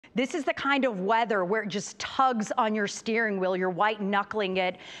This is the kind of weather where it just tugs on your steering wheel. You're white knuckling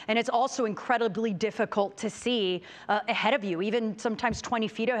it. And it's also incredibly difficult to see ahead of you, even sometimes 20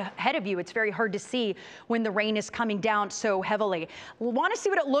 feet ahead of you. It's very hard to see when the rain is coming down so heavily. We want to see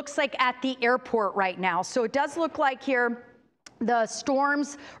what it looks like at the airport right now. So it does look like here the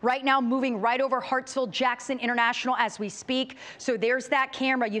storms right now moving right over Hartsfield-Jackson International as we speak. So there's that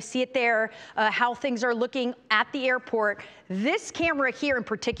camera. You see it there, how things are looking at the airport. This camera here in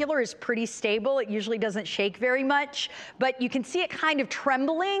particular is pretty stable. It usually doesn't shake very much, but you can see it kind of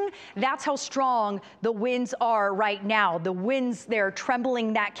trembling. That's how strong the winds are right now. The winds there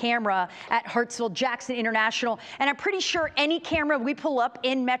trembling that camera at Hartsfield-Jackson International. And I'm pretty sure any camera we pull up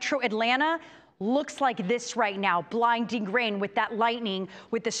in Metro Atlanta looks like this right now, blinding rain with that lightning,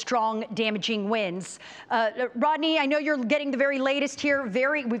 with the strong damaging winds. Rodney, I know you're getting the very latest here.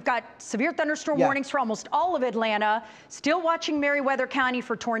 We've got severe thunderstorm warnings for almost all of Atlanta. Still watching Meriwether County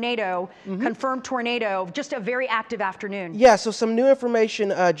for tornado, confirmed tornado. Just a very active afternoon. Yeah, so some new information,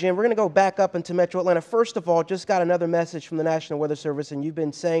 Jen. We're going to go back up into Metro Atlanta. First of all, just got another message from the National Weather Service, and you've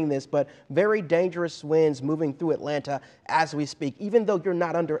been saying this, but very dangerous winds moving through Atlanta as we speak. Even though you're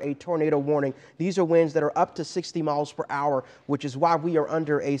not under a tornado warning, these are winds that are up to 60 miles per hour, which is why we are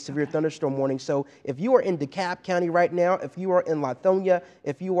under a severe thunderstorm warning. So if you are in DeKalb County right now, if you are in Lithonia,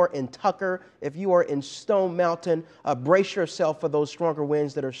 if you are in Tucker, if you are in Stone Mountain, brace yourself for those stronger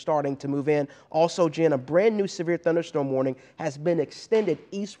winds that are starting to move in. Also, Jen, a brand new severe thunderstorm warning has been extended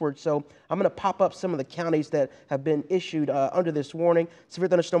eastward. So I'm going to pop up some of the counties that have been issued under this warning. Severe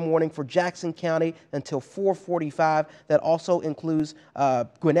thunderstorm warning for Jackson County until 4:45. That also includes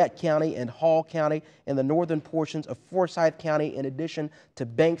Gwinnett County and Hall County and the northern portions of Forsyth County, in addition to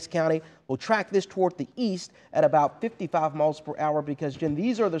Banks County. We'll track this toward the east at about 55 miles per hour because, Jen,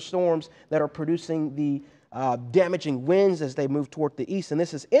 these are the storms that are producing the damaging winds as they move toward the east. And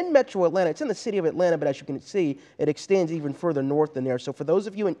this is in Metro Atlanta. It's in the city of Atlanta, but as you can see, it extends even further north than there. So for those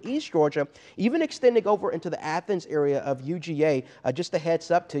of you in East Georgia, even extending over into the Athens area of UGA, just a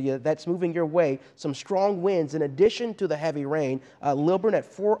heads up to you, that's moving your way. Some strong winds in addition to the heavy rain. Lilburn at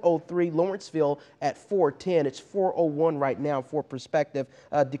 4:03, Lawrenceville at 4:10. It's 4:01 right now for perspective.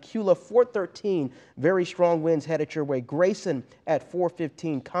 Decula 4:13, very strong winds headed your way. Grayson at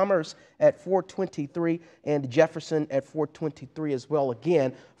 4:15, Commerce at 4:23, and Jefferson at 4:23 as well.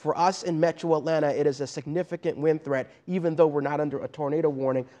 Again, for us in Metro Atlanta, it is a significant wind threat, even though we're not under a tornado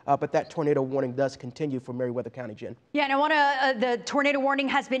warning, but that tornado warning does continue for Meriwether County, Jen. Yeah, and the tornado warning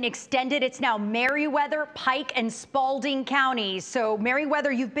has been extended. It's now Meriwether, Pike, and Spalding counties. So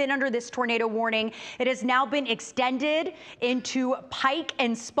Meriwether, you've been under this tornado warning. It has now been extended into Pike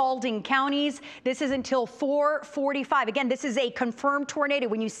and Spalding counties. This is until 4:45. Again, this is a confirmed tornado.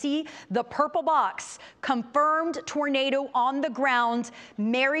 When you see the purple box, confirmed tornado on the ground,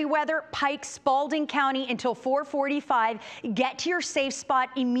 Meriwether, Pike, Spalding County until 4:45. Get to your safe spot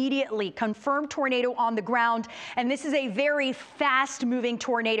immediately. Confirmed tornado on the ground. And this is a very fast moving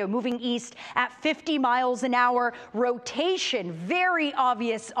tornado moving east at 50 miles an hour. Rotation, very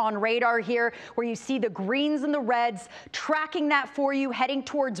obvious on radar here, where you see the greens and the reds, tracking that for you, heading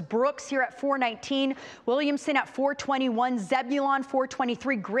towards Brooks here at 4:19, Williamson at 4:21, Zebulon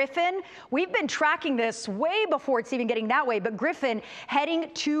 4:23, Griffin. We've been tracking this way before it's even getting that way, but Griffin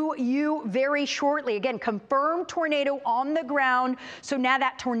heading to you very shortly. Again, confirmed tornado on the ground. So now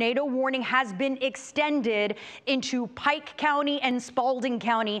that tornado warning has been extended into Pike County and Spalding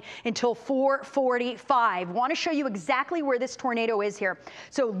County until 4:45. Want to show you exactly where this tornado is here.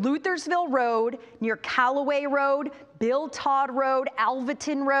 So Luthersville Road, near Callaway Road, Bill Todd Road,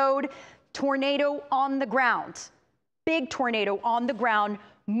 Alvaton Road, tornado on the ground. Big tornado on the ground,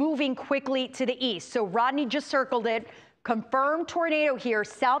 moving quickly to the east. So Rodney just circled it. Confirmed tornado here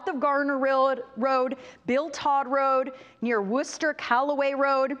south of Gardner Road, Bill Todd Road, near Worcester, Callaway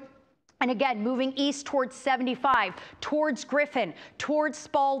Road. And again, moving east towards 75, towards Griffin, towards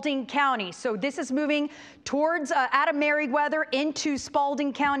Spalding County. So this is moving towards out of Meriwether into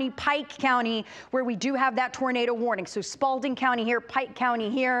Spalding County, Pike County, where we do have that tornado warning. So Spalding County here, Pike County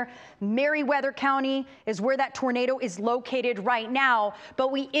here, Meriwether County is where that tornado is located right now.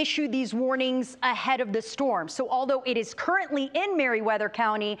 But we issued these warnings ahead of the storm. So although it is currently in Meriwether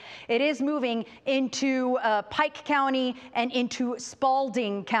County, it is moving into Pike County and into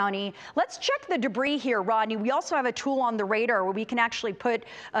Spalding County. Let's check the debris here, Rodney. We also have a tool on the radar where we can actually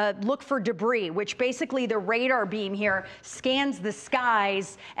look for debris, which basically the radar beam here scans the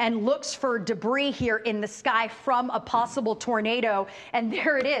skies and looks for debris here in the sky from a possible tornado. And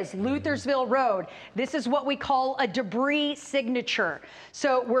there it is, Luthersville Road. This is what we call a debris signature.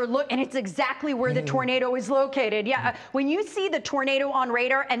 So and it's exactly where the tornado is located. Yeah, when you see the tornado on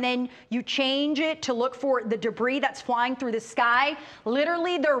radar and then you change it to look for the debris that's flying through the sky,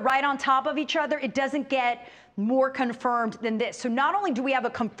 literally they're right on top of each other. It doesn't get more confirmed than this. So not only do we have a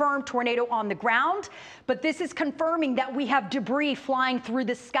confirmed tornado on the ground, but this is confirming that we have debris flying through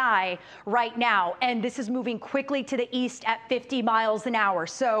the sky right now. And this is moving quickly to the east at 50 miles an hour.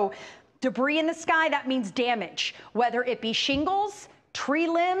 So debris in the sky, that means damage, whether it be shingles, tree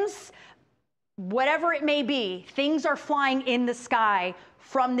limbs, whatever it may be. Things are flying in the sky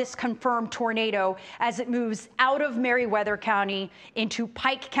from this confirmed tornado as it moves out of Meriwether County into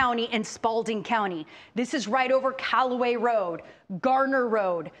Pike County and Spalding County. This is right over Callaway Road, Garner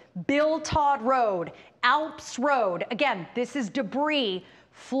Road, Bill Todd Road, Alps Road. Again, this is debris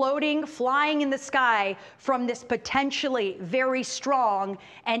flying in the sky from this potentially very strong,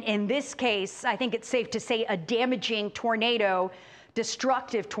 and in this case, I think it's safe to say a damaging tornado,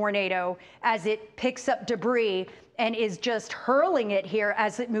 destructive tornado, as it picks up debris and is just hurling it here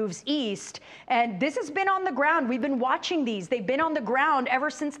as it moves east. And this has been on the ground. We've been watching these. They've been on the ground ever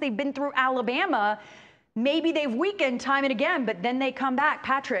since they've been through Alabama. Maybe they've weakened time and again, but then they come back.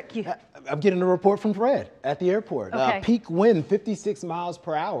 Patrick. I'm getting a report from Fred at the airport. Okay. Peak wind, 56 miles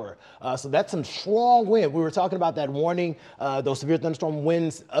per hour. So that's some strong wind. We were talking about that warning, those severe thunderstorm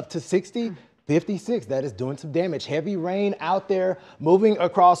winds up to 60. 56, that is doing some damage. Heavy rain out there moving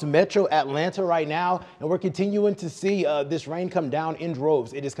across metro Atlanta right now, and we're continuing to see this rain come down in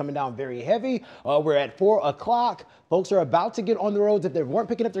droves. It is coming down very heavy. We're at 4 o'clock. Folks are about to get on the roads. If they weren't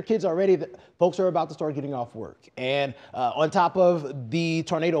picking up their kids already, folks are about to start getting off work. And on top of the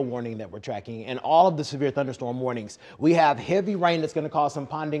tornado warning that we're tracking and all of the severe thunderstorm warnings, we have heavy rain that's going to cause some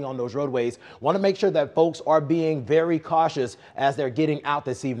ponding on those roadways. Want to make sure that folks are being very cautious as they're getting out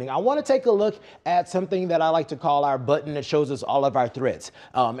this evening. I want to take a look at something that I like to call our button that shows us all of our threats.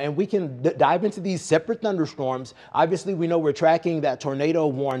 And we can dive into these separate thunderstorms. Obviously, we know we're tracking that tornado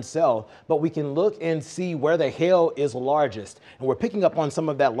warned cell, but we can look and see where the hail is largest. And we're picking up on some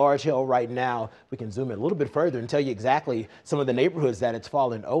of that large hail right now. We can zoom in a little bit further and tell you exactly some of the neighborhoods that it's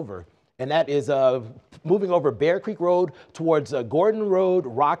fallen over. And that is moving over Bear Creek Road towards Gordon Road,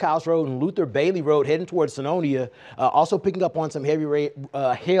 Rock House Road, and Luther Bailey Road, heading towards Sononia. Also picking up on some heavy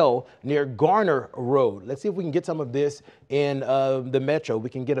hail near Garner Road. Let's see if we can get some of this in the metro.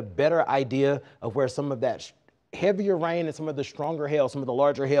 We can get a better idea of where some of that heavier rain and some of the stronger hail, some of the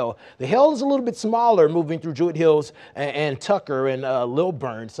larger hail. The hail is a little bit smaller moving through Jewett Hills and Tucker and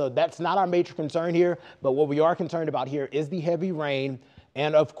Lilburn. So that's not our major concern here. But what we are concerned about here is the heavy rain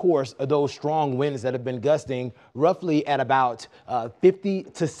and, of course, those strong winds that have been gusting roughly at about 50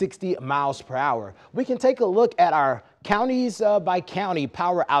 to 60 miles per hour. We can take a look at our counties by county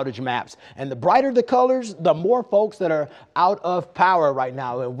power outage maps. And the brighter the colors, the more folks that are out of power right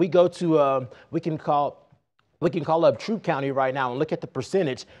now. And we go to, we can call up Troup County right now and look at the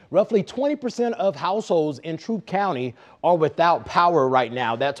percentage. Roughly 20% of households in Troup County are without power right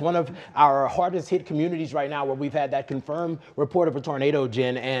now. That's one of our hardest hit communities right now where we've had that confirmed report of a tornado,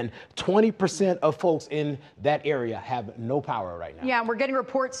 Jen, and 20% of folks in that area have no power right now. Yeah, and we're getting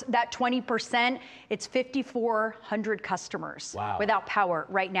reports that 20%, it's 5,400 customers without power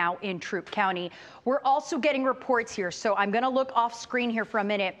right now in Troup County. We're also getting reports here, so I'm gonna look off screen here for a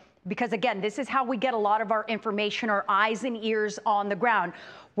minute, because again, this is how we get a lot of our information, our eyes and ears on the ground.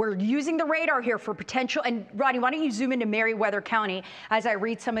 We're using the radar here for potential, and Rodney, why don't you zoom into Meriwether County as I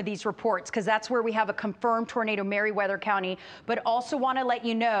read some of these reports, because that's where we have a confirmed tornado, Meriwether County, but also want to let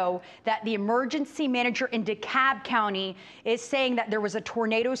you know that the emergency manager in DeKalb County is saying that there was a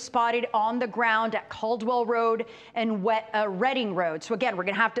tornado spotted on the ground at Caldwell Road and Reading Road. So again, we're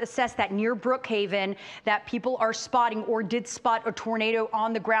going to have to assess that near Brookhaven, that people are spotting or did spot a tornado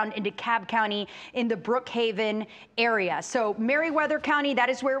on the ground in DeKalb County in the Brookhaven area. So Meriwether County, that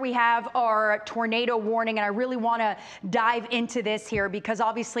is where we have our tornado warning, and I really want to dive into this here because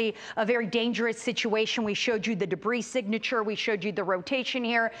obviously a very dangerous situation. We showed you the debris signature, we showed you the rotation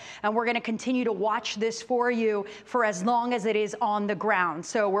here, and we're going to continue to watch this for you for as long as it is on the ground.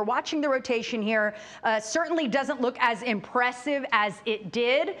 So we're watching the rotation here. Certainly doesn't look as impressive as it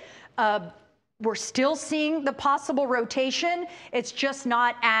did We're still seeing the possible rotation. It's just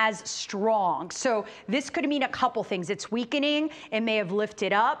not as strong. So this could mean a couple things. It's weakening. It may have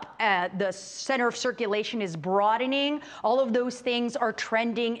lifted up. The center of circulation is broadening. All of those things are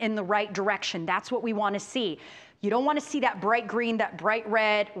trending in the right direction. That's what we want to see. You don't want to see that bright green, that bright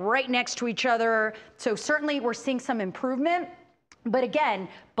red right next to each other. So certainly we're seeing some improvement. But again,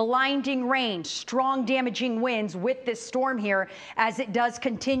 blinding rain, strong damaging winds with this storm here as it does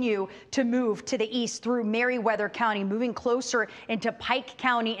continue to move to the east through Meriwether County, moving closer into Pike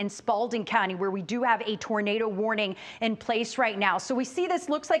County and Spalding County, where we do have a tornado warning in place right now. So we see this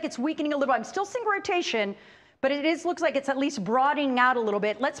looks like it's weakening a little. I'm still seeing rotation, but it looks like it's at least broadening out a little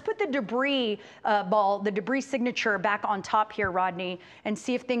bit. Let's put the debris ball, the debris signature back on top here, Rodney, and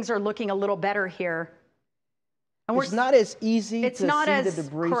see if things are looking a little better here. It's not as easy to see the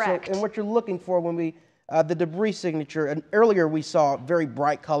debris. Correct. So, and what you're looking for when we, the debris signature, and earlier we saw very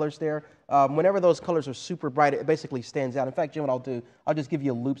bright colors there. Whenever those colors are super bright, it basically stands out. In fact, Jim, what I'll do, I'll just give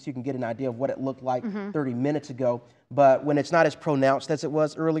you a loop so you can get an idea of what it looked like 30 minutes ago. But when it's not as pronounced as it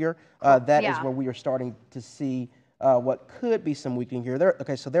was earlier, that is where we are starting to see what could be some weakening here.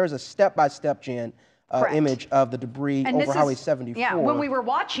 Okay, so there's a step-by-step, Jen, image of the debris and over Highway 74. Yeah, when we were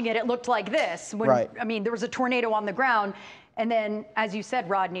watching it, it looked like this. I mean, there was a tornado on the ground, and then, as you said,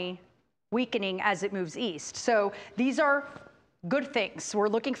 Rodney, weakening as it moves east. So these are good things. We're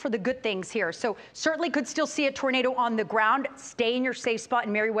looking for the good things here. So certainly could still see a tornado on the ground. Stay in your safe spot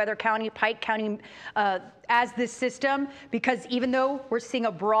in Meriwether County, Pike County, as this system, because even though we're seeing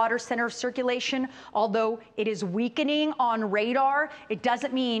a broader center of circulation, although it is weakening on radar, it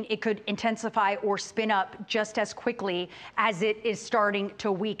doesn't mean it could intensify or spin up just as quickly as it is starting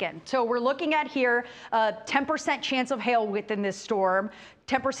to weaken. So we're looking at here 10% chance of hail within this storm,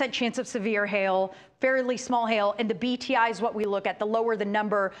 10% chance of severe hail, fairly small hail, and the BTI is what we look at. The lower the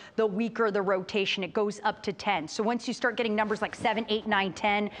number, the weaker the rotation. It goes up to 10. So once you start getting numbers like 7, 8, 9,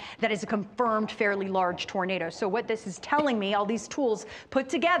 10, that is a confirmed fairly large tornado. So what this is telling me, all these tools put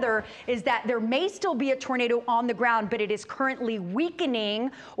together, is that there may still be a tornado on the ground, but it is currently weakening,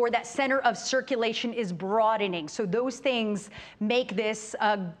 or that center of circulation is broadening. So those things make this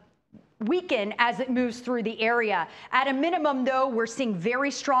weaken as it moves through the area. At a minimum, though, we're seeing very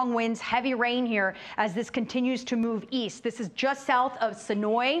strong winds, heavy rain here as this continues to move east. This is just south of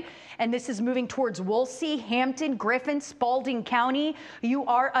Sonoy, and this is moving towards Wolsey, Hampton, Griffin, Spalding County. You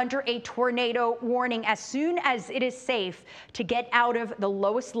are under a tornado warning as soon as it is safe to get out of the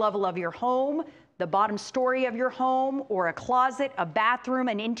lowest level of your home, the bottom story of your home, or a closet, a bathroom,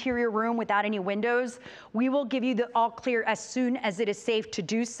 an interior room without any windows. We will give you the all clear as soon as it is safe to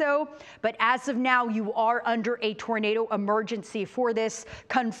do so. But as of now, you are under a tornado emergency for this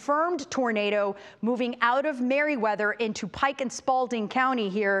confirmed tornado moving out of Meriwether into Pike and Spalding County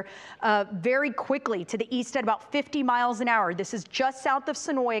here very quickly to the east at about 50 miles an hour. This is just south of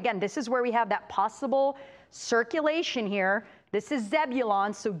Sonoy. Again, this is where we have that possible circulation here. This is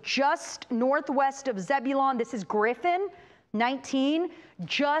Zebulon, so just northwest of Zebulon. This is Griffin, 19,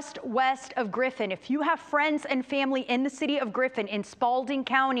 just west of Griffin. If you have friends and family in the city of Griffin, in Spalding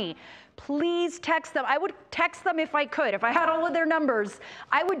County, please text them. I would text them if I could. If I had all of their numbers,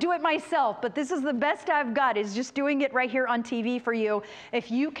 I would do it myself, but this is the best I've got, is just doing it right here on TV for you.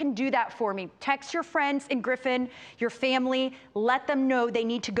 If you can do that for me, text your friends in Griffin, your family, let them know they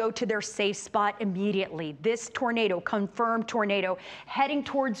need to go to their safe spot immediately. This tornado, confirmed tornado, heading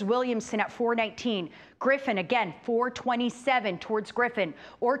towards Williamson at 419. Griffin, again, 427 towards Griffin.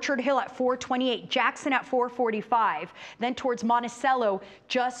 Orchard Hill at 428. Jackson at 445. Then towards Monticello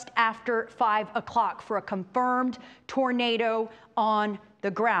just after 5 o'clock for a confirmed tornado on the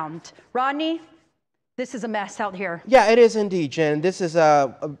ground. Rodney, this is a mess out here. Yeah, it is indeed, Jen. This is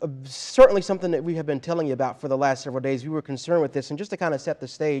certainly something that we have been telling you about for the last several days. We were concerned with this, and just to kind of set the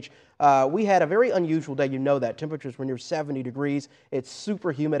stage, we had a very unusual day. You know that. Temperatures were near 70 degrees. It's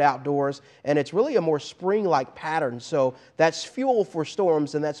super humid outdoors, and it's really a more spring-like pattern. So that's fuel for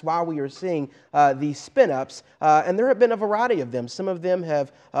storms, and that's why we are seeing these spin-ups. And there have been a variety of them. Some of them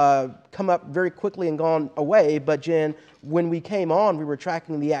have come up very quickly and gone away, but Jen, when we came on, we were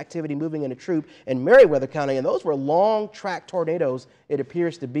tracking the activity moving in a troop in Meriwether County, and those were long track tornadoes, it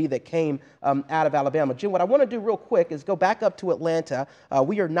appears to be, that came out of Alabama. Jim, what I want to do real quick is go back up to Atlanta.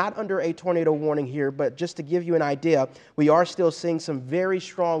 We are not under a tornado warning here, but just to give you an idea, we are still seeing some very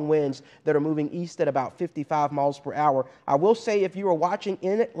strong winds that are moving east at about 55 miles per hour. I will say, if you are watching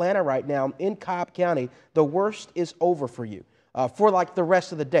in Atlanta right now, in Cobb County, the worst is over for you. For like the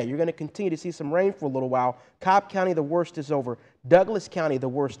rest of the day. You're going to continue to see some rain for a little while. Cobb County, the worst is over. Douglas County, the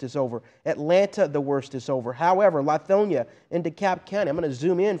worst is over. Atlanta, the worst is over. However, Lithonia and DeKalb County, I'm going to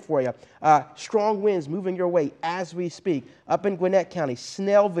zoom in for you. Strong winds moving your way as we speak. Up in Gwinnett County,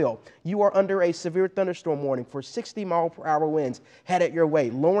 Snellville, you are under a severe thunderstorm warning for 60-mile-per-hour winds headed your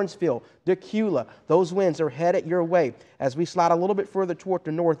way. Lawrenceville, Decula, those winds are headed your way. As we slide a little bit further toward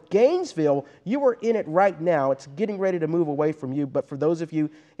the north, Gainesville, you are in it right now. It's getting ready to move away from you. But for those of you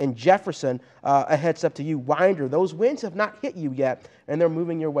in Jefferson, a heads up to you, Winder, those winds have not hit you yet, and they're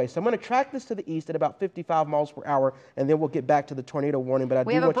moving your way. So I'm going to track this to the east at about 55 miles per hour, and then we'll get back to the tornado warning. But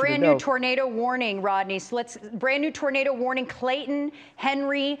we have a brand new tornado warning, Rodney. So brand new tornado warning, Clayton,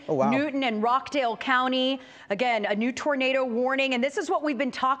 Henry, Newton, and Rockdale County. Again, a new tornado warning. And this is what we've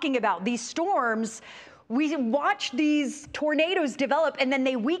been talking about. These storms, we watch these tornadoes develop and then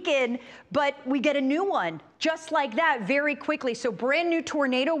they weaken, but we get a new one just like that very quickly. So brand new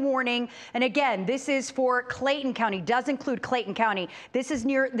tornado warning. And again, this is for Clayton County, does include Clayton County. This is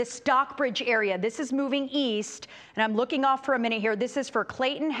near the Stockbridge area. This is moving east. And I'm looking off for a minute here. This is for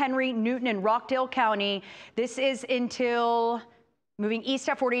Clayton, Henry, Newton, and Rockdale County. This is until moving east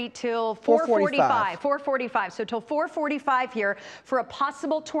at 40 till 4:45. 4:45. So till 4:45 here for a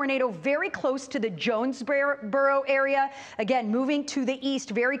possible tornado very close to the Jonesboro area. Again, moving to the east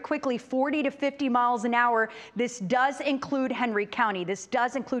very quickly, 40 to 50 miles an hour. This does include Henry County. This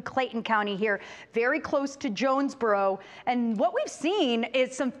does include Clayton County here, very close to Jonesboro. And what we've seen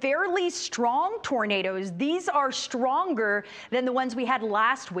is some fairly strong tornadoes. These are stronger than the ones we had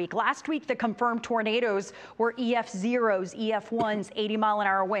last week. Last week, the confirmed tornadoes were EF0s, EF1s,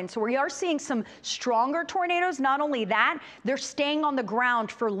 80-mile-an-hour winds. So we are seeing some stronger tornadoes. Not only that, they're staying on the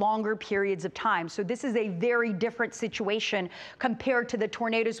ground for longer periods of time. So this is a very different situation compared to the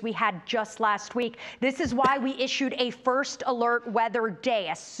tornadoes we had just last week. This is why we issued a first alert weather day.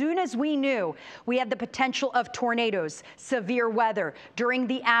 As soon as we knew we had the potential of tornadoes, severe weather during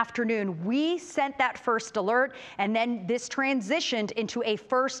the afternoon, we sent that first alert, and then this transitioned into a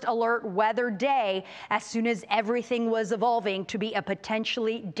first alert weather day as soon as everything was evolving to be a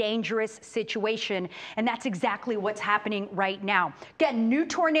potentially dangerous situation. And that's exactly what's happening right now. Again, new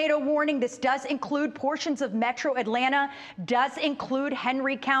tornado warning. This does include portions of Metro Atlanta, does include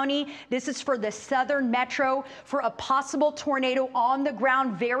Henry County. This is for the southern metro for a possible tornado on the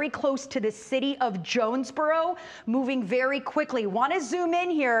ground very close to the city of Jonesboro, moving very quickly. Want to zoom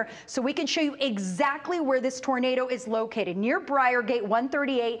in here so we can show you exactly where this tornado is located, near Briargate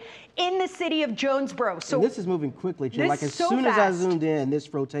 138 in the city of Jonesboro. So and this is moving quickly, Jim. Like as soon as I zoomed in,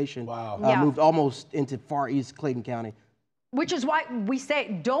 this rotation moved almost into far east Clayton County. Which is why we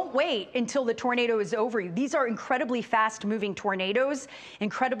say don't wait until the tornado is over you. These are incredibly fast moving tornadoes,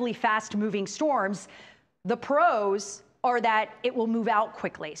 incredibly fast moving storms. The pros are that it will move out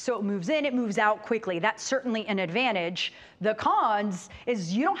quickly. So it moves in, it moves out quickly. That's certainly an advantage. The cons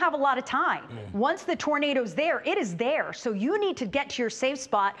is you don't have a lot of time. Once the tornado's there, it is there. So you need to get to your safe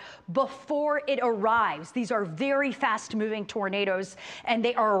spot before it arrives. These are very fast moving tornadoes and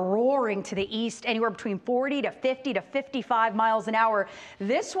they are roaring to the east, anywhere between 40 to 50 to 55 miles an hour.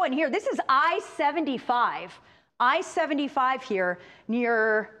 This one here, this is I-75. I-75 here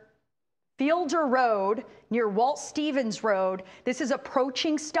near Fielder Road, near Walt Stevens Road. This is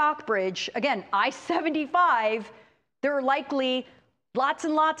approaching Stockbridge. Again, I-75, there are likely lots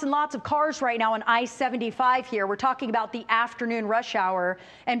and lots and lots of cars right now on I-75 here. We're talking about the afternoon rush hour.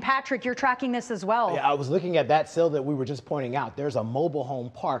 And Patrick, you're tracking this as well. Yeah, I was looking at that cell that we were just pointing out. There's a mobile home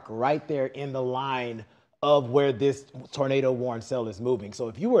park right there in the line of where this tornado warned cell is moving. So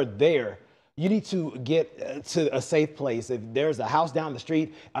if you were there, you need to get to a safe place. If there's a house down the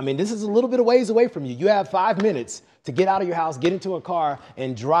street, I mean, this is a little bit of ways away from you. You have 5 minutes to get out of your house, get into a car,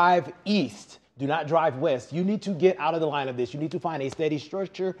 and drive east. Do not drive west. You need to get out of the line of this. You need to find a steady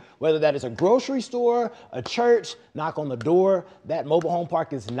structure, whether that is a grocery store, a church, knock on the door. That mobile home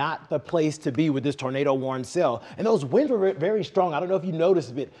park is not the place to be with this tornado warned cell. And those winds were very strong. I don't know if you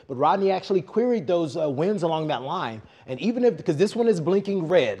noticed it, but Rodney actually queried those winds along that line. And even if, because this one is blinking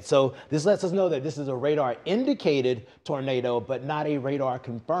red, so this lets us know that this is a radar indicated tornado, but not a radar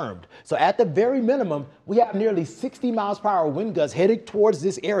confirmed. So at the very minimum, we have nearly 60 miles per hour wind gusts headed towards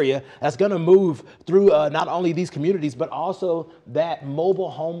this area that's going to move through not only these communities, but also that mobile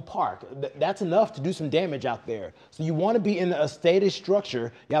home park. That's enough to do some damage out there. So you want to be in a stated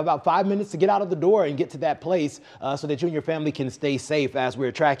structure. You have about 5 minutes to get out of the door and get to that place so that you and your family can stay safe as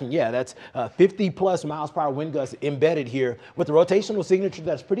we're tracking. Yeah, that's 50 plus miles per hour wind gusts embedded here with the rotational signature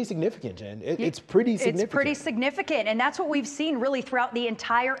that's pretty significant, Jen. It's pretty significant. It's pretty significant, and that's what we've seen really throughout the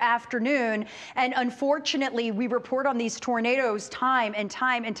entire afternoon. And unfortunately, we report on these tornadoes time and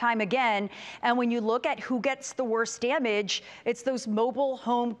time and time again, And when you look at who gets the worst damage, it's those mobile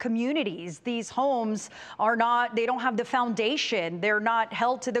home communities. These homes are not, they don't have the foundation. They're not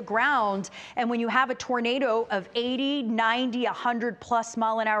held to the ground. And when you have a tornado of 80, 90, 100+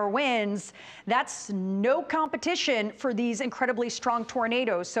 mile-an-hour winds, that's no competition for these incredibly strong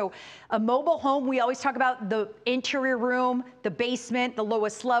tornadoes. So a mobile home, we always talk about the interior room, the basement, the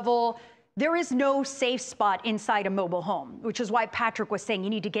lowest level. There is no safe spot inside a mobile home, which is why Patrick was saying you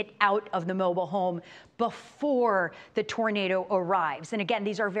need to get out of the mobile home before the tornado arrives. And again,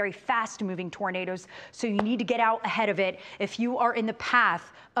 these are very fast moving tornadoes, so you need to get out ahead of it if you are in the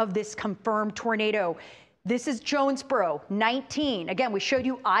path of this confirmed tornado. This is Jonesboro, 19. Again, we showed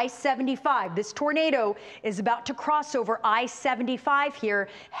you I-75. This tornado is about to cross over I-75 here,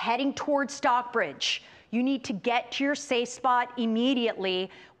 heading towards Stockbridge. You need to get to your safe spot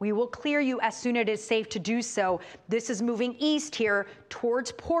immediately. We will clear you as soon as it is safe to do so. This is moving east here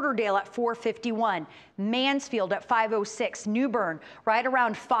towards Porterdale at 451, Mansfield at 506, New Bern right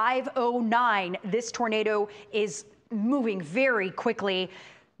around 509. This tornado is moving very quickly.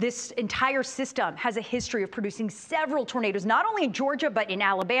 This entire system has a history of producing several tornadoes, not only in Georgia, but in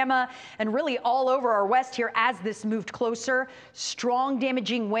Alabama and really all over our west here as this moved closer. Strong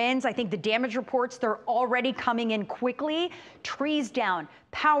damaging winds. I think the damage reports, they're already coming in quickly. Trees down,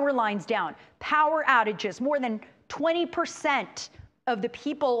 power lines down, power outages. More than 20% of the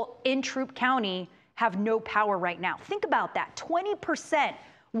people in Troup County have no power right now. Think about that, 20%.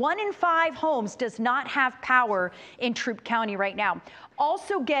 1 in 5 homes does not have power in Troup County right now.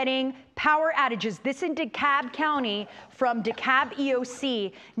 Also getting power outages. This in DeKalb County from DeKalb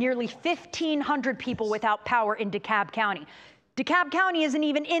EOC, nearly 1,500 people without power in DeKalb County. DeKalb County isn't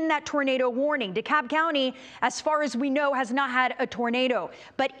even in that tornado warning. DeKalb County, as far as we know, has not had a tornado.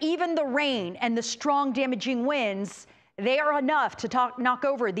 But even the rain and the strong damaging winds, they are enough to knock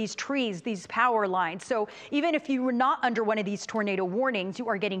over these trees, these power lines. So even if you were not under one of these tornado warnings, you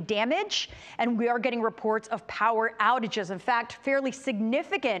are getting damage, and we are getting reports of power outages. In fact, fairly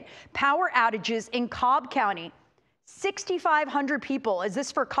significant power outages in Cobb County. 6,500 people. Is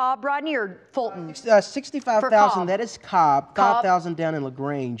this for Cobb, Rodney, or Fulton? 65,000, that is Cobb. 5,000 down in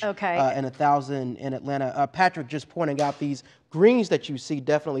LaGrange. Okay. And 1,000 in Atlanta. Patrick just pointing out these greens that you see,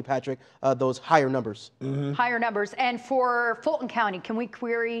 definitely, Patrick, those higher numbers. Mm-hmm. Higher numbers. And for Fulton County, can we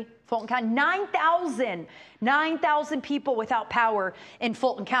query Fulton County? 9,000 people without power in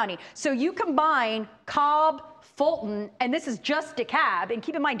Fulton County. So you combine Cobb, Fulton, and this is just DeKalb, and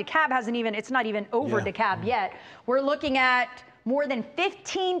keep in mind, DeKalb hasn't even, it's not even over DeKalb yet. We're looking at more than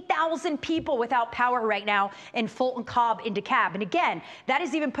 15,000 people without power right now in Fulton, Cobb, and DeKalb. And again, that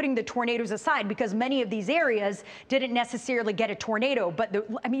is even putting the tornadoes aside because many of these areas didn't necessarily get a tornado. But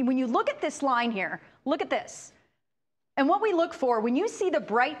I mean, when you look at this line here, look at this. And what we look for, when you see the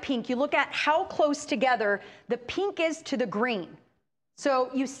bright pink, you look at how close together the pink is to the green.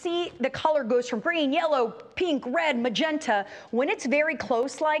 So you see the color goes from green, yellow, pink, red, magenta. When it's very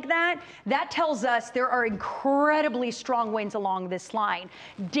close like that, that tells us there are incredibly strong winds along this line,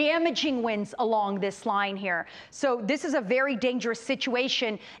 damaging winds along this line here. So this is a very dangerous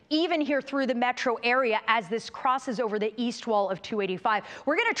situation, even here through the metro area as this crosses over the east wall of 285.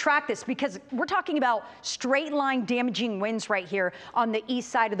 We're going to track this because we're talking about straight line damaging winds right here on the east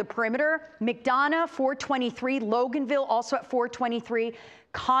side of the perimeter. McDonough, 423, Loganville also at 423.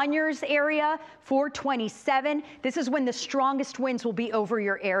 Conyers area, 427. This is when the strongest winds will be over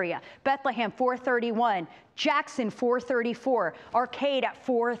your area. Bethlehem, 431. Jackson, 434. Arcade at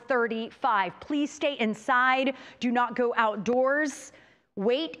 435. Please stay inside. Do not go outdoors.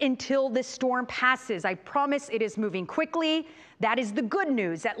 Wait until this storm passes. I promise it is moving quickly. That is the good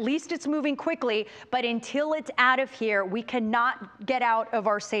news. At least it's moving quickly. But until it's out of here, we cannot get out of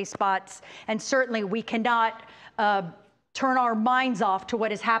our safe spots. And certainly we cannot turn our minds off to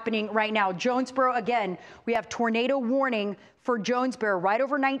what is happening right now. Jonesboro, again, we have tornado warning for Jonesboro right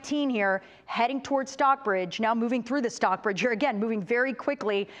over 19 here, heading towards Stockbridge, now moving through the Stockbridge here, again, moving very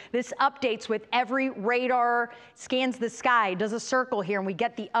quickly. This updates with every radar, scans the sky, does a circle here, and we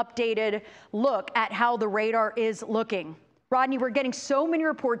get the updated look at how the radar is looking. Rodney, we're getting so many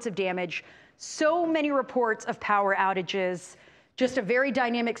reports of damage, so many reports of power outages. Just a very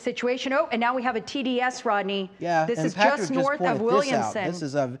dynamic situation. Oh, and now we have a TDS, Rodney. Yeah, this is just north of Williamson. This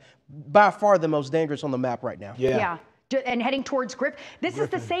is by far the most dangerous on the map right now. Yeah. And heading towards Griffin. This is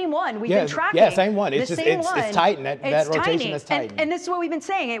the same one we've been tracking. Yeah, same one. It's just it's tightened. That rotation is tightened. And this is what we've been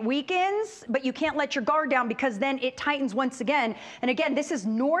saying. It weakens, but you can't let your guard down because then it tightens once again. And again, this is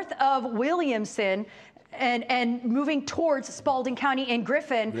north of Williamson. and moving towards Spalding County and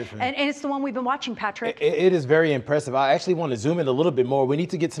Griffin. And it's the one we've been watching, Patrick. It is very impressive. I actually want to zoom in a little bit more. We need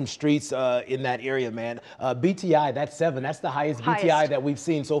to get some streets in that area, man. BTI, that's 7. That's the highest BTI that we've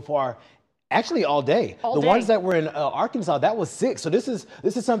seen so far. Actually, all day. The ones that were in Arkansas, that was 6. So this is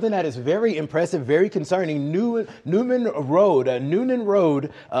something that is very impressive, very concerning. Noonan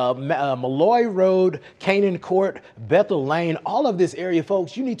Road, Malloy Road, Canaan Court, Bethel Lane, all of this area,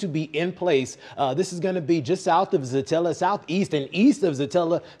 folks, you need to be in place. This is going to be just south of Zatella, southeast and east of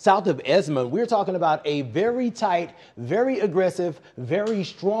Zatella, south of Esmond. We're talking about a very tight, very aggressive, very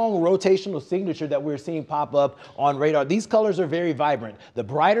strong rotational signature that we're seeing pop up on radar. These colors are very vibrant. The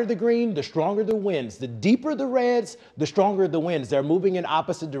brighter the green, the stronger the winds. The deeper the reds, the stronger the winds. They're moving in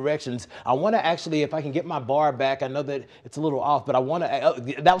opposite directions. I want to actually, if I can get my bar back, I know that it's a little off, but I want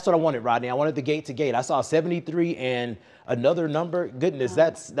to, that's what I wanted, Rodney. I wanted the gate to gate. I saw 73 and another number. Goodness,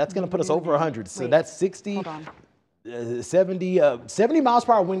 that's going to put us over 100. So that's 60. 70 miles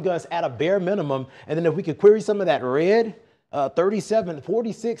per hour wind gusts at a bare minimum. And then if we could query some of that red, 37,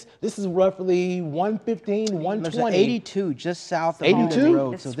 46, this is roughly 115, 120. 82 just south of Noonan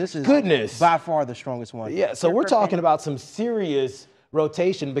Road. So this is by far the strongest one. Yeah, so we're talking about some serious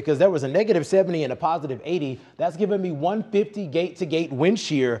rotation because there was a negative 70 and a positive 80. That's giving me 150 gate-to-gate wind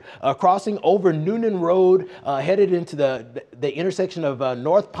shear crossing over Noonan Road, headed into the intersection of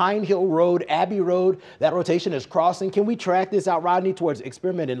North Pine Hill Road, Abbey Road. That rotation is crossing. Can we track this out, Rodney, towards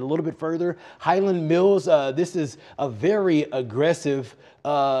experimenting a little bit further? Highland Mills, this is a very aggressive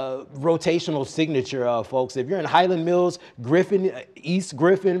rotational signature, folks. If you're in Highland Mills, Griffin, East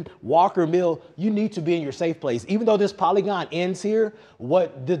Griffin, Walker Mill, you need to be in your safe place. Even though this polygon ends here,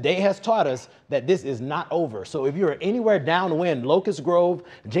 what the day has taught us that this is not over. So if you're anywhere downwind, Locust Grove,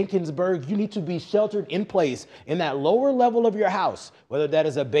 Jenkinsburg, you need to be sheltered in place in that lower level of your house, whether that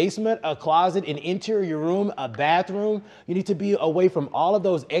is a basement, a closet, an interior room, a bathroom. You need to be away from all of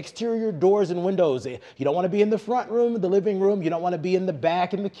those exterior doors and windows. You don't want to be in the front room, the living room. You don't want to be in the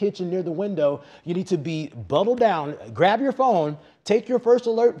back, in the kitchen, near the window. You need to be bundled down, grab your phone, take your First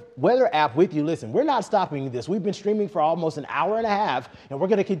Alert weather app with you. Listen, we're not stopping this. We've been streaming for almost an hour and a half, and we're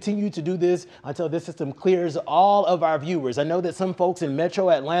going to continue to do this until this system clears all of our viewers. I know that some folks in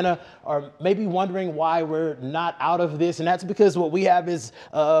Metro Atlanta are maybe wondering why we're not out of this, and that's because what we have is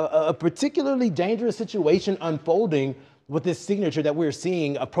a particularly dangerous situation unfolding with this signature that we're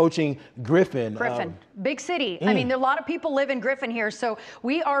seeing approaching Griffin. Big city. I mean, a lot of people live in Griffin here, so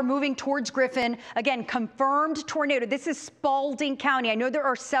we are moving towards Griffin. Again, confirmed tornado. This is Spalding County. I know there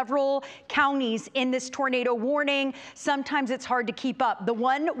are several counties in this tornado warning. Sometimes it's hard to keep up. The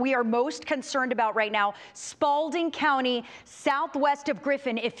one we are most concerned about right now, Spalding County, southwest of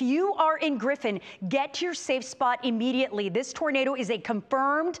Griffin. If you are in Griffin, get to your safe spot immediately. This tornado is a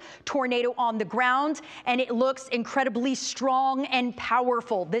confirmed tornado on the ground, and it looks incredibly strong and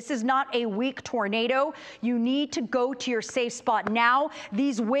powerful. This is not a weak tornado. You need to go to your safe spot now.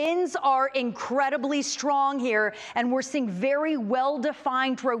 These winds are incredibly strong here, and we're seeing very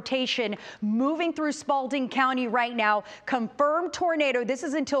well-defined rotation moving through Spalding County right now. Confirmed tornado. This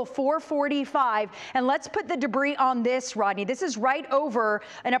is until 4:45. And let's put the debris on this, Rodney. This is right over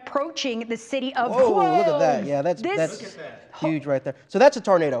and approaching the city of Whoa, look at that. Yeah, that's huge right there. So that's a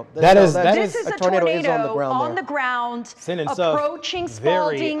tornado. This is a tornado on the ground approaching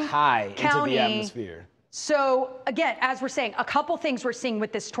Spalding high County. Into the atmosphere. So again, as we're saying, a couple things we're seeing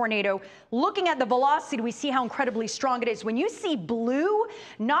with this tornado. Looking at the velocity, we see how incredibly strong it is. When you see blue,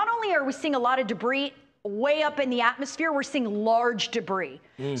 not only are we seeing a lot of debris way up in the atmosphere, we're seeing large debris.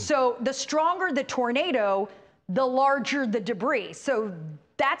 So the stronger the tornado, the larger the debris. So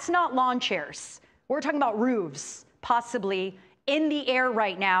that's not lawn chairs. We're talking about roofs, possibly in the air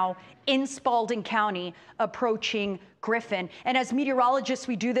right now in Spalding County, approaching Griffin. And as meteorologists,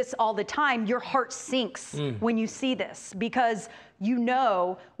 we do this all the time. Your heart sinks when you see this, because you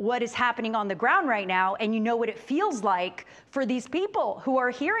know what is happening on the ground right now, and you know what it feels like for these people who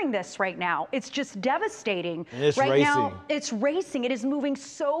are hearing this right now. It's just devastating. And it's right racing. Now, it's racing. It is moving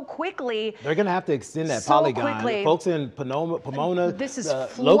so quickly. They're going to have to extend that so polygon. Quickly. Pomona, this is flying.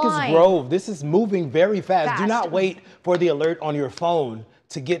 Locust Grove, this is moving very fast. Do not wait for the alert on your phone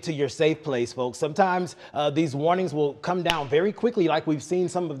to get to your safe place, folks. Sometimes these warnings will come down very quickly, like we've seen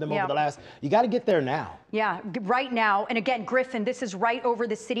some of them over the last. You got to get there now. Yeah, right now. And again, Griffin, this is right over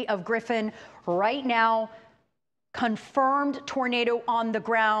the city of Griffin right now. Confirmed tornado on the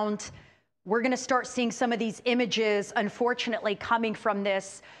ground. We're going to start seeing some of these images, unfortunately, coming from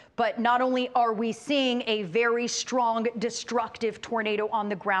this. But not only are we seeing a very strong, destructive tornado on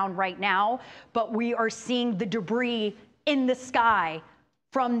the ground right now, but we are seeing the debris in the sky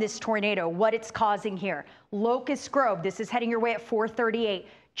from this tornado, what it's causing here. Locust Grove, this is heading your way at 438.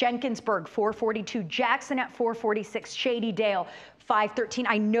 Jenkinsburg, 442. Jackson at 446. Shady Dale, 513.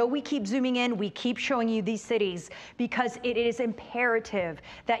 I know we keep zooming in, we keep showing you these cities because it is imperative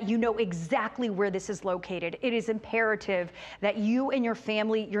that you know exactly where this is located. It is imperative that you and your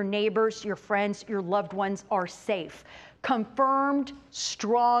family, your neighbors, your friends, your loved ones are safe. Confirmed,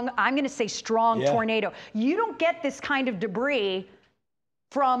 strong, I'm going to say strong tornado. You don't get this kind of debris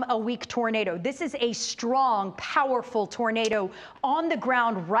from a weak tornado. This is a strong, powerful tornado on the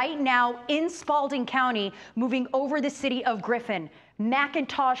ground right now in Spalding County, moving over the city of Griffin.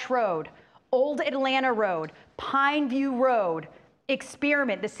 McIntosh Road, Old Atlanta Road, Pineview Road,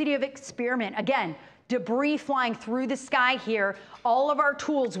 Experiment, the city of Experiment. Again, debris flying through the sky here. All of our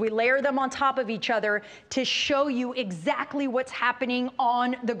tools, we layer them on top of each other to show you exactly what's happening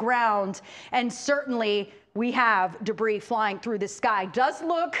on the ground. And certainly, we have debris flying through the sky. Does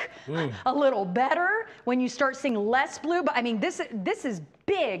look a little better when you start seeing less blue, but I mean, this is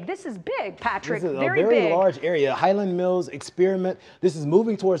big. This is big, Patrick. This is very a very big. large area. Highland Mills, Experiment. This is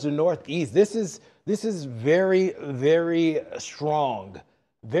moving towards the northeast. This is very, very strong.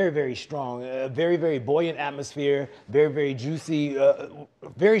 Very, very strong. Very, very buoyant atmosphere. Very, very juicy.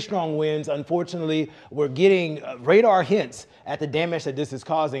 Very strong winds. Unfortunately, we're getting radar hints at the damage that this is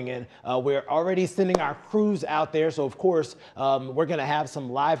causing, and we're already sending our crews out there. So, of course, we're going to have some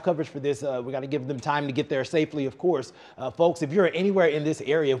live coverage for this. We got to give them time to get there safely, of course. Folks, if you're anywhere in this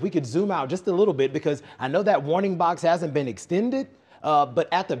area, if we could zoom out just a little bit, because I know that warning box hasn't been extended,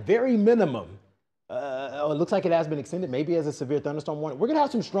 but at the very minimum, it looks like it has been extended, maybe as a severe thunderstorm warning. We're going to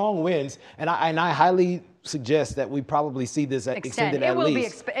have some strong winds, and I highly suggest that we probably see this extended at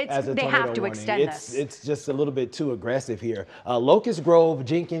least as a tornado warning. They have to extend this. It's just a little bit too aggressive here. Locust Grove,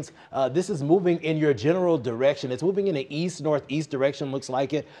 Jenkins, this is moving in your general direction. It's moving in the east-northeast direction, looks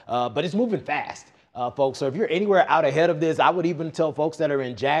like it, but it's moving fast. Folks, so if you're anywhere out ahead of this, I would even tell folks that are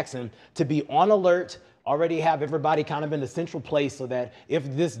in Jackson to be on alert. Already have everybody kind of in the central place so that if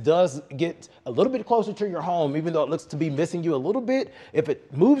this does get a little bit closer to your home, even though it looks to be missing you a little bit, if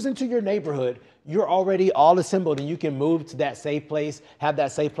it moves into your neighborhood, you're already all assembled and you can move to that safe place, have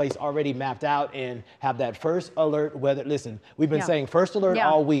that safe place already mapped out, and have that first alert weather. Listen, we've been saying first alert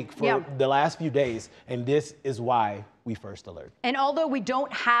all week for the last few days, and this is why we first alert. And although we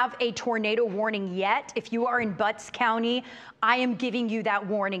don't have a tornado warning yet, if you are in Butts County, I am giving you that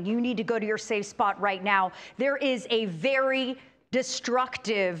warning. You need to go to your safe spot right now. There is a very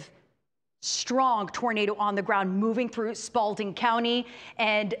destructive, strong tornado on the ground moving through Spalding County,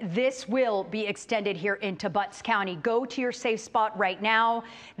 and this will be extended here into Butts County. Go to your safe spot right now.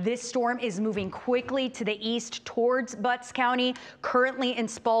 This storm is moving quickly to the east towards Butts County, currently in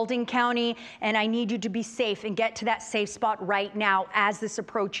Spalding County, and I need you to be safe and get to that safe spot right now as this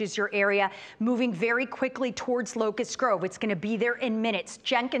approaches your area. Moving very quickly towards Locust Grove. It's going to be there in minutes.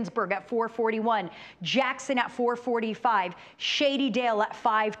 Jenkinsburg at 441, Jackson at 445, Shady Dale at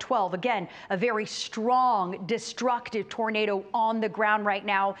 512. Again, a very strong, destructive tornado on the ground right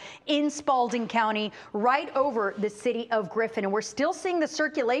now in Spalding County, right over the city of Griffin. And we're still seeing the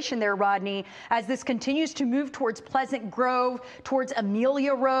circulation there, Rodney, as this continues to move towards Pleasant Grove, towards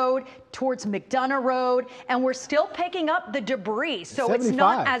Amelia Road, towards McDonough Road, and we're still picking up the debris. So 75. It's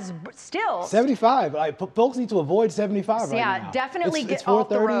not as still. 75. Folks need to avoid 75 right now. Yeah, definitely it's get off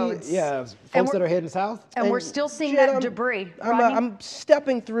the roads. Yeah, folks that are heading south. And we're still seeing that debris. I'm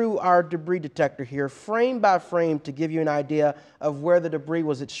stepping through our debris detector here, frame by frame, to give you an idea of where the debris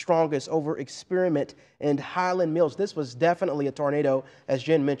was its strongest over Experiment and Highland Mills. This was definitely a tornado. As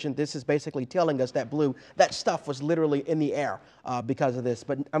Jen mentioned, this is basically telling us that that stuff was literally in the air because of this.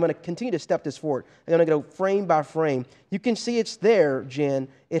 But I'm going to continue to step this forward. I'm going to go frame by frame. You can see it's there, Jen.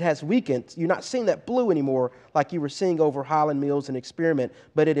 It has weakened. You're not seeing that blue anymore like you were seeing over Highland Mills and Experiment,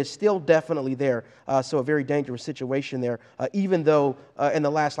 but it is still definitely there. So a very dangerous situation there, even though in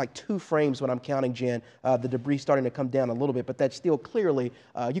the last like 2 frames when I'm counting, Jen, the debris starting to come down a little bit, but that's still clearly,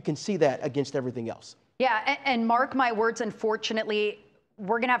 you can see that against everything else. Yeah, and mark my words, unfortunately,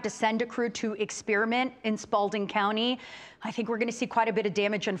 we're going to have to send a crew to Experiment in Spalding County. I think we're going to see quite a bit of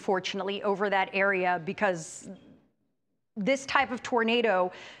damage, unfortunately, over that area because this type of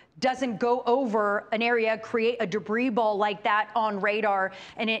tornado, doesn't go over an area, create a debris ball like that on radar,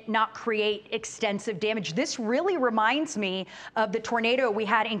 and it not create extensive damage. This really reminds me of the tornado we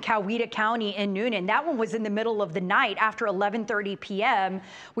had in Coweta County in Noonan. That one was in the middle of the night after 11:30 p.m.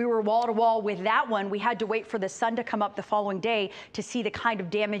 We were wall to wall with that one. We had to wait for the sun to come up the following day to see the kind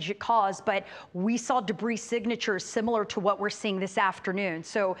of damage it caused, but we saw debris signatures similar to what we're seeing this afternoon.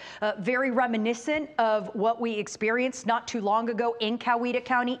 So very reminiscent of what we experienced not too long ago in Coweta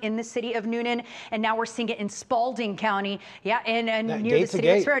County in the city of Noonan, and now we're seeing it in Spalding County, and near the city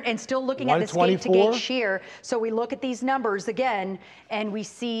of Spirit, and still looking at this gate-to-gate shear. So we look at these numbers again, and we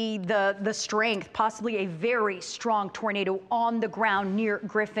see the strength, possibly a very strong tornado on the ground near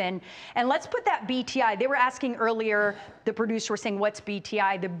Griffin. And let's put that BTI. They were asking earlier, the producer was saying, what's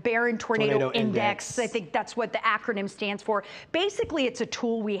BTI? The Barron Tornado Index. I think that's what the acronym stands for. Basically, it's a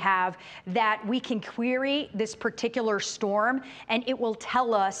tool we have that we can query this particular storm, and it will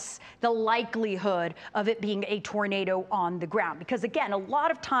tell us the likelihood of it being a tornado on the ground. Because again, a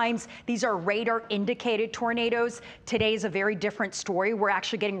lot of times these are radar indicated tornadoes. Today is a very different story. We're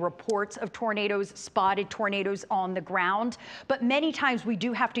actually getting reports of tornadoes, spotted tornadoes on the ground. But many times we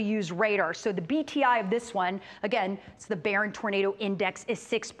do have to use radar. So the BTI of this one, again, it's the Barron Tornado Index, is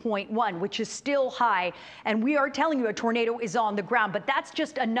 6.1, which is still high. And we are telling you a tornado is on the ground, but that's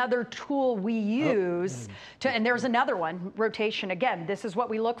just another tool we use and there's another one, rotation. Again, this is what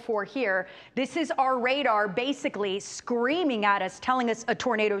we look for here. This is our radar basically screaming at us, telling us a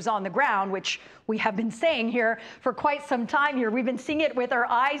tornado's on the ground, which we have been saying here for quite some time here. We've been seeing it with our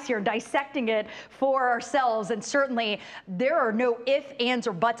eyes here, dissecting it for ourselves. And certainly there are no ifs, ands,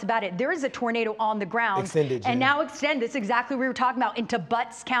 or buts about it. There is a tornado on the ground. Extended, and now extend, this is exactly what we were talking about, into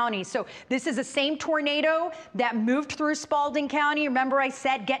Butts County. So this is the same tornado that moved through Spalding County. Remember I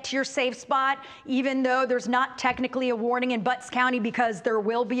said, get to your safe spot, even though there's not technically a warning in Butts County, because there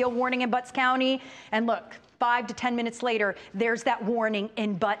will be a warning in Butts County. And look, 5 to 10 minutes later, there's that warning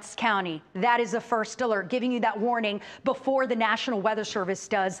in Butts County. That is a first alert, giving you that warning before the National Weather Service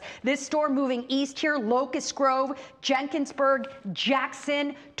does. This storm moving east here, Locust Grove, Jenkinsburg,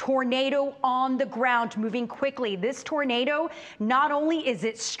 Jackson, tornado on the ground, moving quickly. This tornado, not only is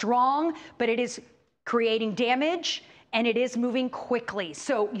it strong, but it is creating damage, and it is moving quickly.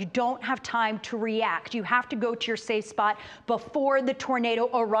 So you don't have time to react. You have to go to your safe spot before the tornado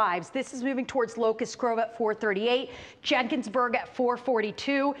arrives. This is moving towards Locust Grove at 4:38, Jenkinsburg at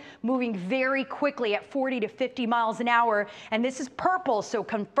 4:42, moving very quickly at 40 to 50 miles an hour. And this is purple, so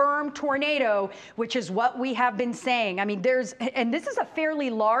confirmed tornado, which is what we have been saying. I mean, and this is a fairly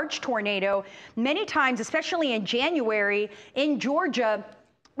large tornado. Many times, especially in January in Georgia,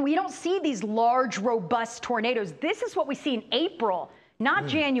 we don't see these large, robust tornadoes. This is what we see in April, not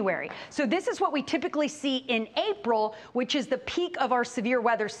January. So this is what we typically see in April, which is the peak of our severe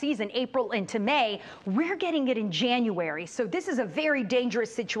weather season, April into May. We're getting it in January. So this is a very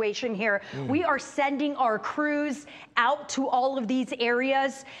dangerous situation here. We are sending our crews out to all of these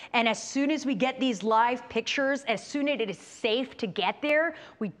areas. And as soon as we get these live pictures, as soon as it is safe to get there,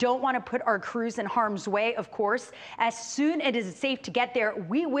 we don't want to put our crews in harm's way, of course. As soon as it is safe to get there,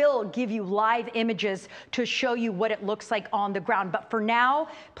 we will give you live images to show you what it looks like on the ground. But for now,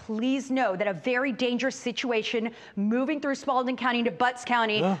 please know that a very dangerous situation moving through Spalding County into Butts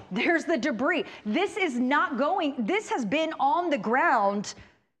County. There's the debris. This is not going, this has been on the ground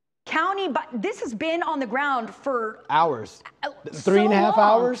but this has been on the ground for hours, so 3.5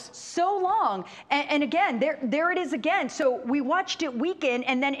 hours. So long. And again, there it is again. So we watched it weaken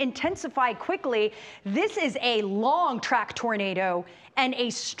and then intensify quickly. This is a long track tornado and a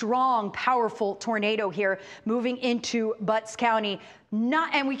strong, powerful tornado here moving into Butts County.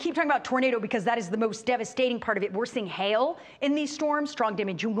 And we keep talking about tornado because that is the most devastating part of it. We're seeing hail in these storms, strong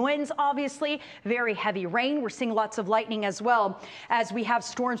damaging winds, obviously, very heavy rain. We're seeing lots of lightning as well as we have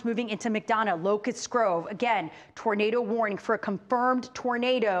storms moving into McDonough, Locust Grove. Again, tornado warning for a confirmed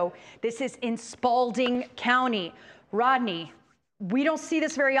tornado. This is in Spalding County. Rodney, we don't see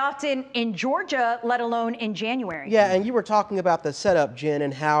this very often in Georgia, let alone in January. Yeah, and you were talking about the setup, Jen,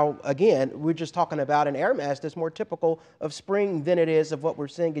 and how, again, we're just talking about an air mass that's more typical of spring than it is of what we're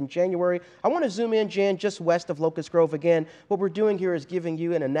seeing in January. I want to zoom in, Jen, just west of Locust Grove again. What we're doing here is giving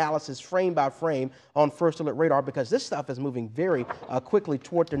you an analysis frame by frame on First Alert Radar because this stuff is moving very quickly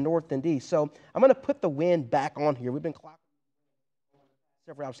toward the north and east. So I'm going to put the wind back on here. We've been clocking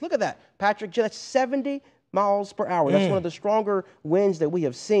several hours. Look at that, Patrick, Jen, that's 70 miles per hour. That's one of the stronger winds that we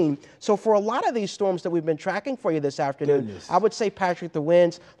have seen. So for a lot of these storms that we've been tracking for you this afternoon, I would say, Patrick, the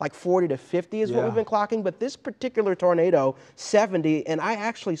winds like 40 to 50 is what we've been clocking. But this particular tornado, 70, and I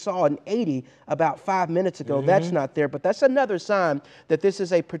actually saw an 80 about 5 minutes ago. That's not there, but that's another sign that this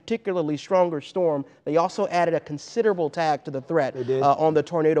is a particularly stronger storm. They also added a considerable tag to the threat on the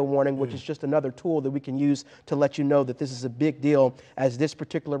tornado warning, which is just another tool that we can use to let you know that this is a big deal as this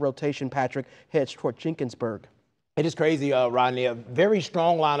particular rotation, Patrick, heads toward Jenkinsburg. It is crazy, Rodney. A very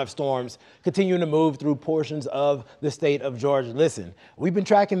strong line of storms continuing to move through portions of the state of Georgia. Listen, we've been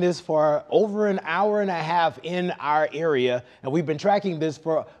tracking this for over an hour and a half in our area, and we've been tracking this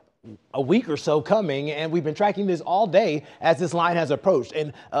for a week or so coming, and we've been tracking this all day as this line has approached.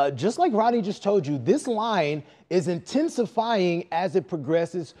 And just like Rodney just told you, this line is intensifying as it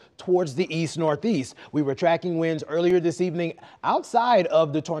progresses towards the east-northeast. We were tracking winds earlier this evening outside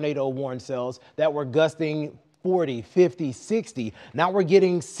of the tornado warning cells that were gusting 40, 50, 60. Now we're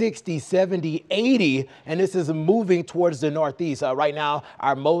getting 60, 70, 80, and this is moving towards the northeast. Right now,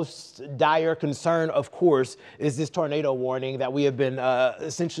 our most dire concern, of course, is this tornado warning that we have been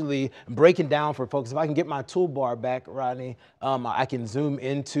essentially breaking down for folks. If I can get my toolbar back, Rodney, I can zoom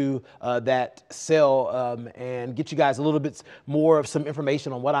into that cell and get you guys a little bit more of some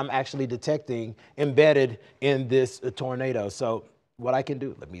information on what I'm actually detecting embedded in this tornado. So what I can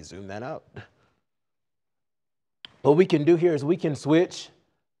do, let me zoom that out. What we can do here is we can switch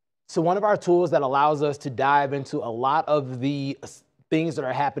to one of our tools that allows us to dive into a lot of the things that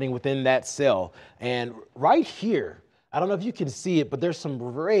are happening within that cell. And right here, I don't know if you can see it, but there's some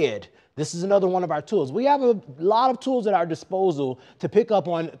red. This is another one of our tools. We have a lot of tools at our disposal to pick up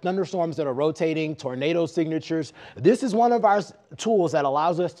on thunderstorms that are rotating, tornado signatures. This is one of our tools that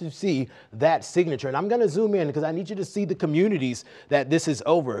allows us to see that signature. And I'm going to zoom in because I need you to see the communities that this is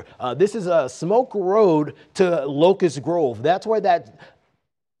over. This is a Smoke Road to Locust Grove. That's where that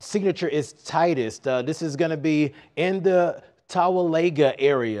signature is tightest. This is going to be in the Tawalega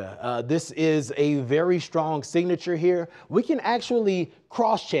area. This is a very strong signature here. We can actually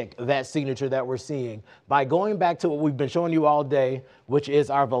cross-check that signature that we're seeing by going back to what we've been showing you all day, which is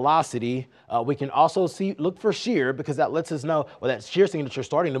our velocity. We can also look for shear because that lets us know, well, that shear signature is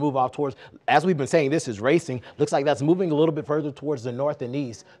starting to move off towards, as we've been saying, this is racing. Looks like that's moving a little bit further towards the north and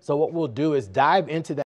east. So what we'll do is dive into that.